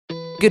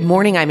Good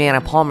morning, I'm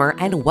Anna Palmer,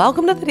 and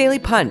welcome to the Daily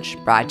Punch,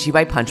 brought to you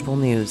by Punchbowl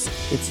News.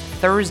 It's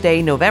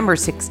Thursday, November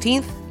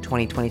 16th,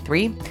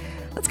 2023.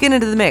 Let's get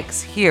into the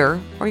mix. Here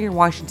are your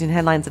Washington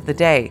headlines of the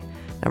day.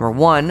 Number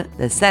 1,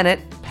 the Senate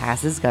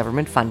passes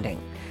government funding.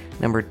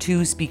 Number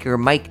 2, Speaker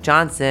Mike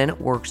Johnson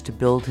works to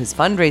build his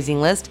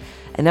fundraising list.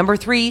 And number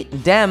 3,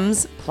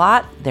 Dems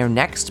plot their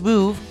next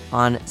move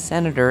on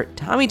Senator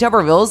Tommy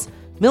Tuberville's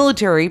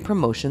military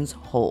promotions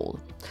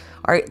hold.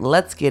 All right,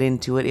 let's get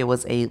into it. It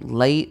was a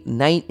late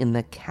night in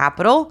the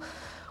Capitol,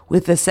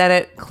 with the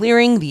Senate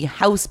clearing the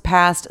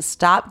House-passed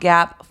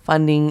stopgap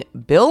funding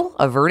bill,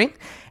 averting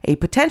a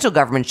potential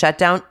government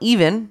shutdown,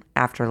 even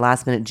after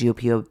last-minute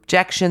GOP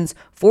objections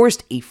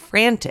forced a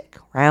frantic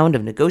round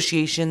of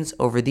negotiations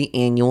over the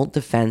annual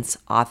defense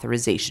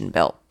authorization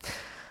bill.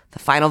 The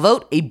final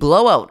vote, a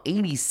blowout,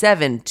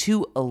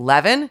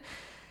 87-11.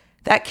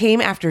 That came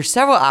after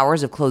several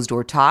hours of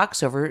closed-door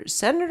talks over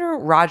Senator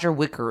Roger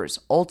Wicker's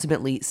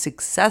ultimately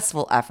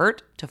successful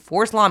effort to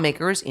force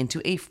lawmakers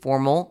into a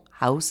formal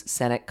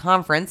House-Senate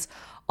conference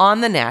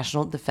on the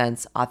National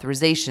Defense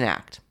Authorization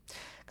Act.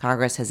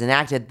 Congress has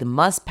enacted the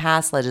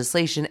must-pass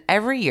legislation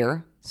every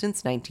year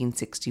since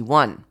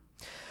 1961.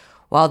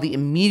 While the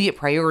immediate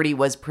priority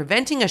was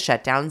preventing a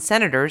shutdown,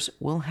 senators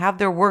will have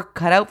their work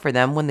cut out for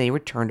them when they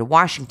return to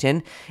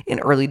Washington in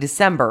early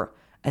December,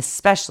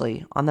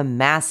 especially on the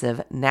massive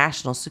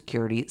national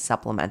security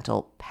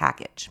supplemental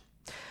package.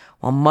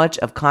 While much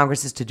of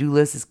Congress's to-do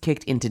list is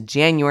kicked into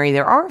January,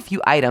 there are a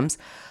few items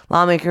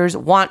lawmakers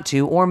want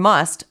to or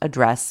must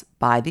address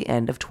by the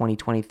end of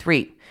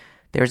 2023.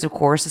 There's, of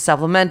course, a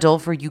supplemental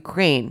for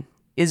Ukraine,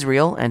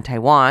 Israel, and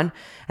Taiwan,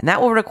 and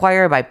that will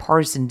require a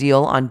bipartisan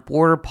deal on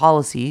border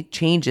policy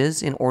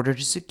changes in order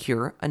to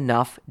secure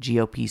enough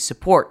GOP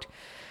support.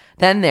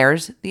 Then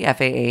there's the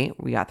FAA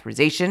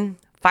reauthorization,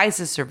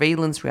 FISA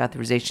surveillance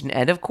reauthorization,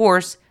 and, of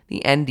course,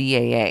 the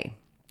NDAA.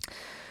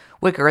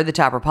 Wicker, the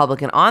top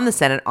Republican on the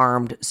Senate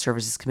Armed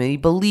Services Committee,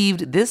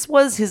 believed this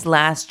was his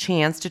last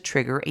chance to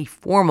trigger a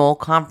formal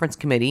conference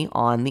committee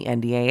on the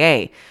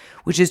NDAA,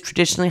 which is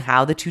traditionally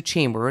how the two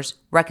chambers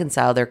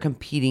reconcile their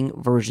competing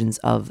versions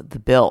of the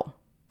bill.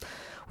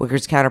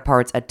 Wicker's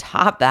counterparts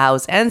atop the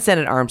House and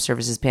Senate Armed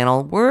Services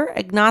panel were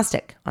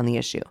agnostic on the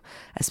issue,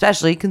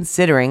 especially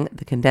considering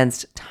the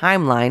condensed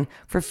timeline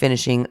for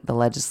finishing the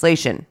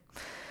legislation.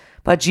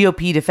 But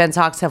GOP defense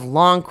hawks have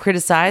long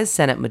criticized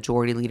Senate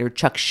Majority Leader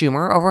Chuck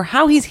Schumer over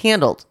how he's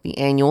handled the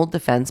annual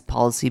defense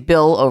policy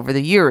bill over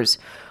the years,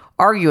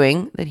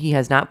 arguing that he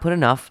has not put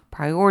enough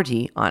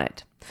priority on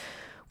it.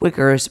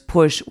 Wicker's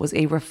push was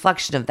a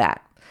reflection of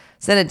that.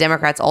 Senate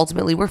Democrats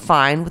ultimately were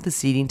fine with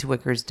acceding to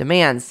Wicker's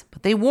demands,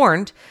 but they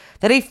warned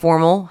that a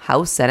formal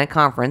House-Senate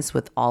conference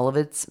with all of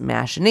its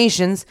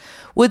machinations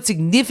would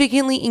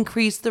significantly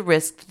increase the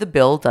risk that the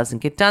bill doesn't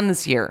get done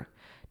this year.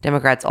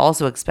 Democrats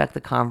also expect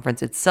the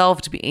conference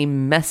itself to be a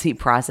messy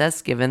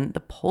process given the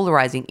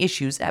polarizing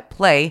issues at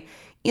play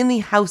in the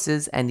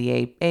House's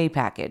NDAA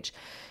package.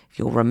 If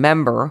you'll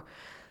remember,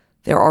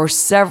 there are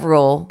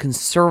several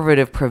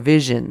conservative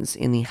provisions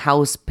in the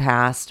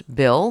House-passed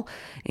bill,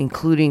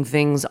 including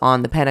things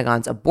on the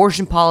Pentagon's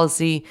abortion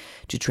policy,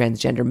 to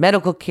transgender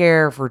medical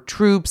care for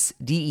troops,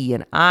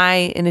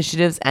 DE&I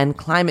initiatives, and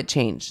climate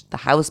change. The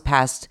House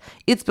passed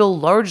its bill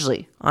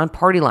largely on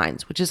party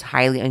lines, which is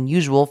highly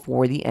unusual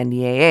for the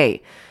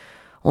NDAA.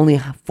 Only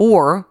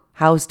 4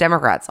 House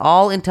Democrats,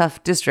 all in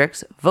tough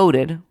districts,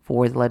 voted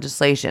for the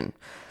legislation.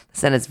 The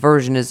Senate's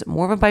version is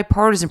more of a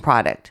bipartisan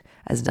product,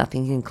 as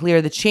nothing can clear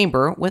the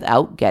chamber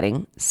without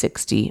getting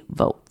 60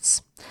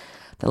 votes.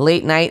 The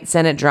late-night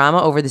Senate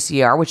drama over the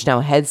CR, which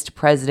now heads to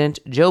President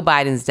Joe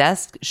Biden's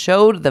desk,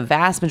 showed the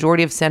vast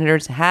majority of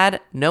senators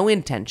had no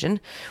intention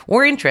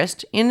or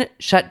interest in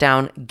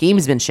shutdown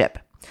gamesmanship.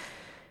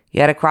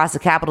 Yet across the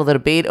Capitol, the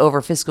debate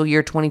over fiscal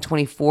year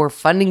 2024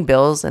 funding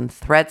bills and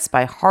threats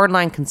by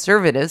hardline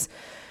conservatives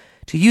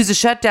to use a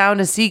shutdown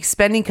to seek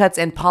spending cuts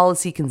and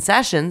policy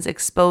concessions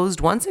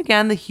exposed once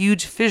again the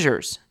huge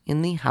fissures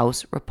in the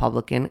House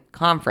Republican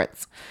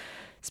Conference.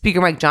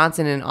 Speaker Mike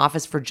Johnson, in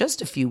office for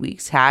just a few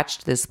weeks,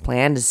 hatched this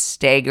plan to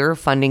stagger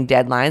funding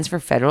deadlines for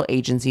federal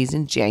agencies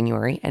in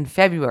January and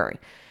February.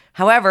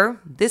 However,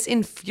 this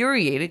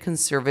infuriated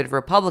conservative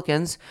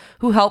Republicans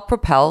who helped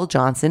propel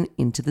Johnson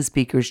into the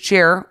Speaker's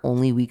chair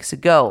only weeks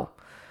ago.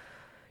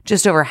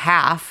 Just over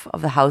half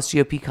of the House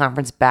GOP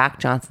conference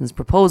backed Johnson's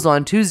proposal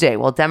on Tuesday,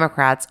 while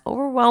Democrats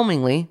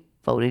overwhelmingly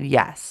voted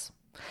yes.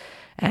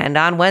 And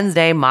on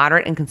Wednesday,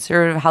 moderate and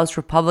conservative House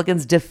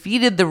Republicans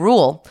defeated the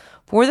rule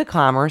for the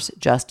Commerce,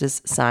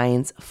 Justice,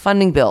 Science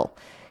funding bill,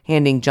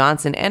 handing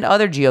Johnson and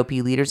other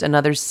GOP leaders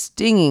another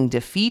stinging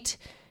defeat,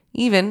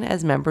 even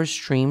as members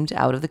streamed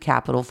out of the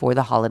Capitol for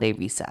the holiday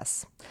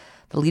recess.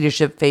 The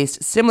leadership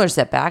faced similar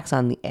setbacks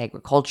on the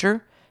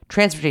agriculture,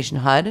 transportation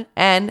HUD,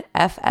 and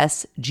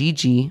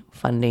FSGG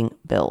funding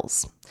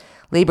bills.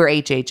 Labor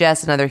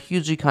HHS, another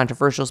hugely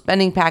controversial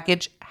spending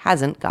package,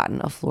 hasn't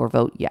gotten a floor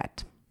vote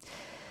yet.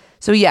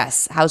 So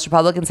yes, House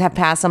Republicans have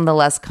passed some of the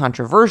less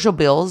controversial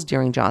bills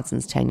during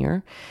Johnson's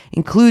tenure,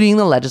 including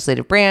the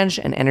legislative branch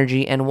and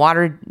energy and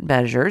water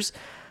measures.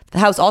 The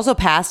House also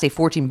passed a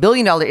 $14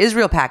 billion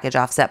Israel package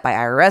offset by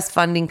IRS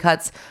funding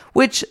cuts,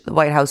 which the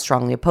White House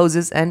strongly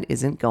opposes and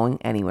isn't going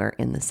anywhere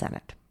in the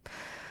Senate.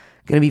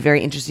 Going to be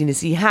very interesting to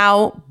see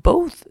how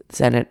both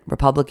Senate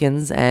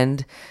Republicans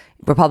and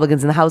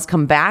Republicans in the House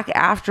come back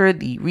after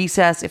the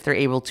recess, if they're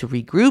able to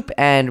regroup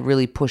and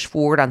really push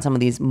forward on some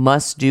of these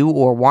must-do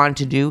or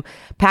want-to-do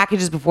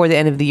packages before the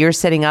end of the year,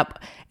 setting up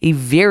a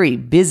very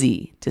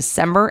busy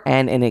December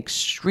and an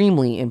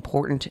extremely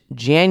important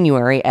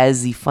January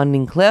as the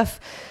funding cliff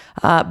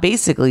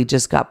basically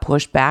just got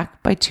pushed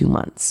back by 2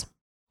 months.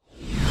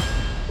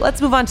 Let's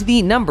move on to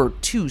the number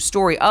 2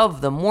 story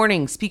of the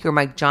morning. Speaker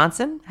Mike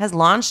Johnson has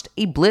launched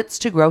a blitz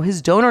to grow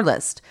his donor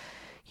list.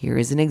 Here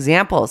is an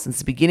example. Since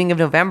the beginning of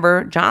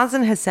November,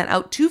 Johnson has sent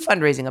out 2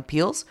 fundraising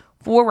appeals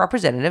for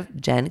Representative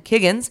Jen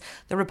Kiggans,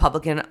 the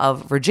Republican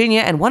of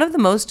Virginia and one of the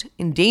most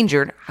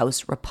endangered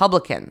House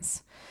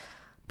Republicans.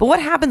 But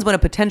what happens when a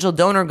potential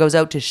donor goes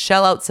out to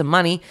shell out some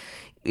money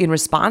in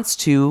response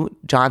to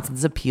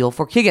Johnson's appeal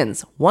for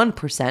Kiggans?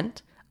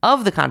 1%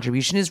 of the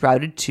contribution is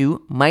routed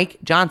to Mike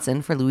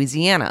Johnson for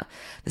Louisiana,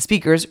 the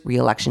Speaker's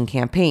re-election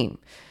campaign.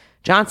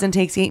 Johnson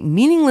takes a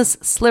meaningless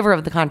sliver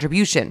of the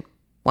contribution,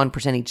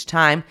 1% each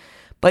time,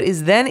 but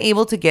is then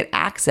able to get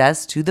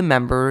access to the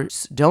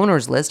members'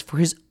 donors list for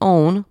his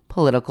own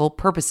political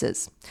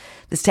purposes.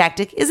 This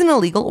tactic isn't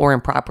illegal or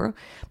improper,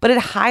 but it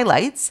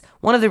highlights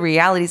one of the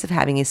realities of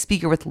having a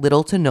speaker with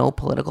little to no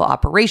political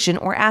operation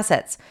or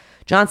assets.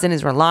 Johnson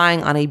is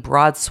relying on a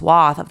broad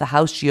swath of the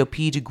House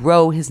GOP to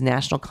grow his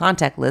national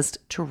contact list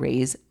to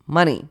raise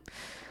money.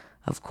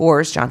 Of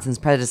course, Johnson's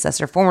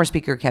predecessor, former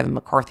Speaker Kevin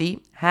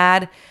McCarthy,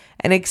 had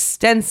an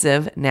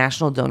extensive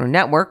national donor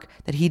network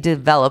that he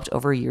developed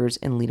over years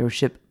in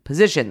leadership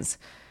positions.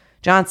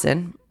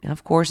 Johnson,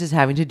 of course, is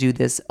having to do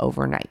this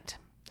overnight.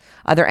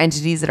 Other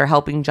entities that are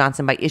helping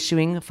Johnson by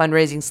issuing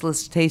fundraising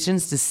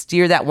solicitations to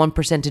steer that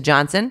 1% to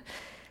Johnson,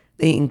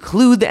 they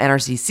include the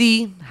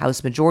NRCC,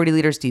 House Majority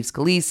Leader Steve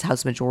Scalise,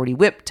 House Majority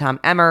Whip Tom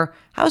Emmer,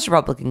 House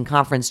Republican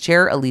Conference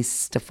Chair Elise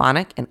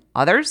Stefanik, and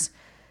others.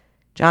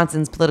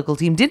 Johnson's political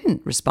team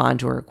didn't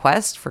respond to a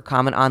request for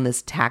comment on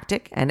this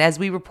tactic, and as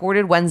we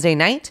reported Wednesday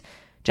night,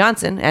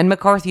 Johnson and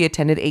McCarthy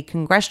attended a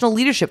Congressional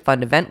Leadership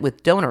Fund event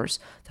with donors,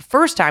 the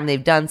first time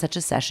they've done such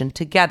a session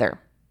together.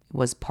 It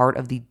was part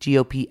of the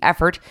GOP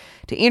effort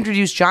to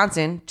introduce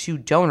Johnson to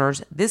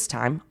donors, this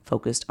time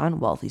focused on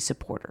wealthy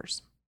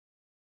supporters.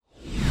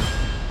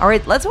 All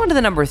right, let's go on to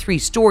the number 3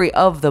 story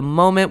of the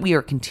moment. We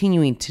are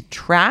continuing to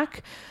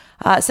track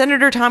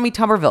Senator Tommy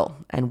Tuberville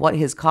and what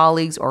his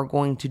colleagues are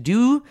going to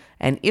do,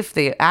 and if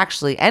they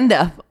actually end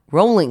up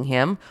rolling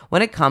him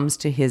when it comes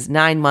to his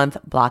 9-month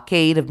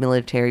blockade of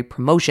military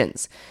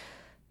promotions.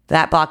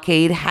 That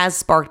blockade has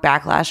sparked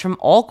backlash from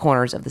all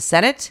corners of the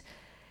Senate,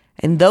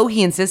 and though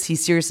he insists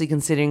he's seriously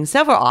considering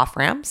several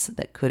off-ramps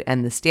that could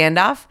end the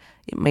standoff,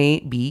 it may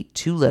be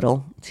too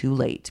little, too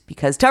late,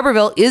 because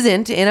Tuberville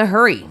isn't in a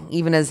hurry,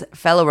 even as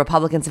fellow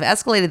Republicans have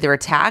escalated their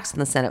attacks on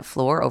the Senate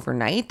floor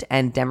overnight,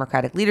 and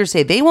Democratic leaders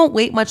say they won't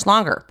wait much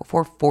longer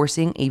before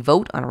forcing a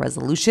vote on a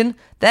resolution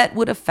that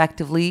would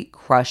effectively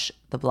crush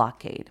the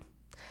blockade.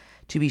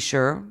 To be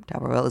sure,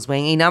 Tuberville is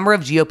weighing a number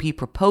of GOP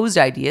proposed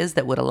ideas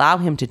that would allow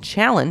him to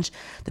challenge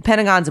the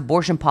Pentagon's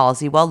abortion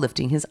policy while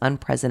lifting his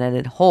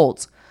unprecedented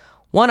holds.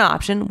 One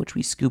option, which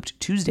we scooped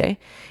Tuesday,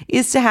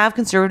 is to have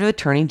conservative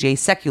attorney Jay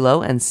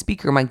Sekulow and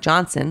Speaker Mike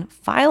Johnson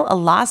file a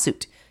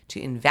lawsuit to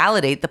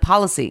invalidate the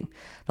policy.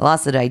 The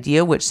lawsuit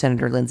idea, which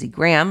Senator Lindsey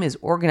Graham is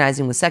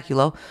organizing with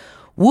Sekulow,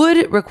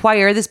 would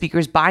require the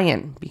Speaker's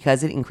buy-in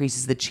because it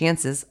increases the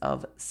chances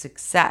of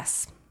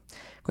success.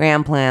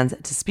 Graham plans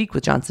to speak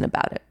with Johnson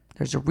about it.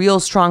 There's a real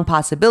strong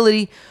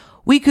possibility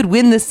we could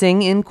win this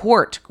thing in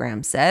court,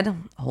 Graham said.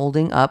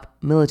 Holding up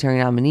military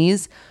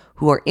nominees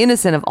who are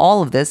innocent of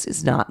all of this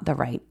is not the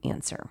right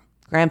answer.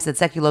 Graham said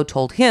Sekulow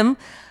told him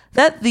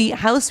that the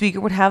House Speaker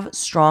would have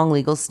strong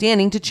legal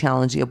standing to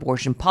challenge the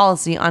abortion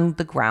policy on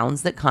the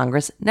grounds that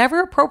Congress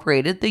never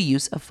appropriated the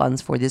use of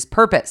funds for this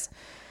purpose.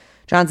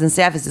 Johnson's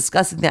staff is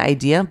discussing the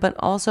idea, but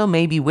also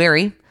may be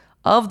wary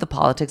of the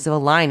politics of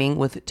aligning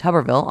with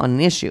Tuberville on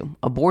an issue,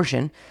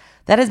 abortion,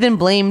 that has been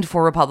blamed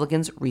for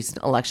Republicans'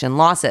 recent election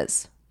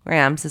losses.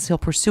 Graham says he'll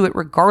pursue it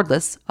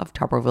regardless of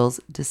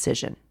Tuberville's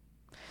decision.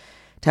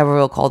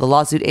 Tuberville called the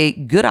lawsuit a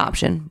good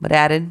option, but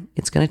added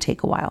it's going to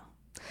take a while.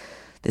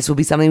 This will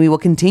be something we will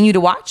continue to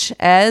watch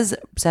as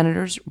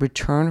senators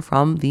return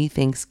from the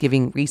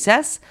Thanksgiving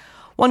recess.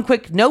 One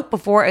quick note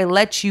before I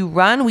let you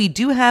run, we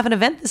do have an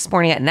event this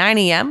morning at 9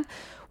 a.m.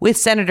 with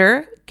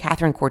Senator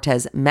Catherine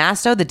Cortez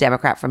Masto, the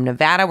Democrat from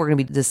Nevada. We're going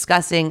to be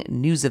discussing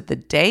news of the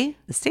day,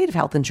 the state of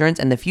health insurance,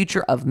 and the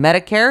future of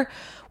Medicare.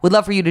 We'd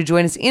love for you to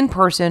join us in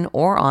person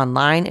or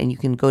online, and you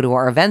can go to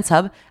our events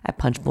hub at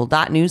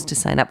punchbowl.news to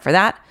sign up for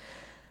that.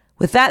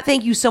 With that,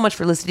 thank you so much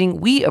for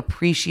listening. We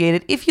appreciate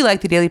it. If you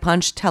like the Daily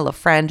Punch, tell a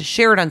friend,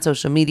 share it on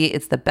social media.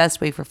 It's the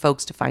best way for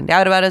folks to find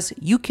out about us.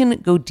 You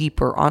can go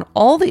deeper on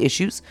all the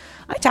issues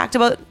I talked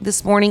about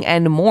this morning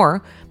and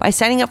more by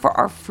signing up for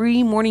our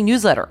free morning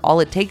newsletter. All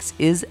it takes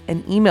is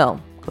an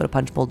email. Go to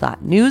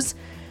punchbowl.news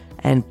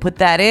and put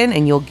that in,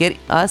 and you'll get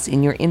us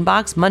in your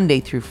inbox Monday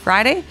through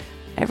Friday,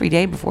 every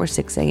day before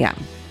 6 a.m.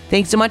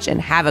 Thanks so much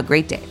and have a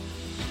great day.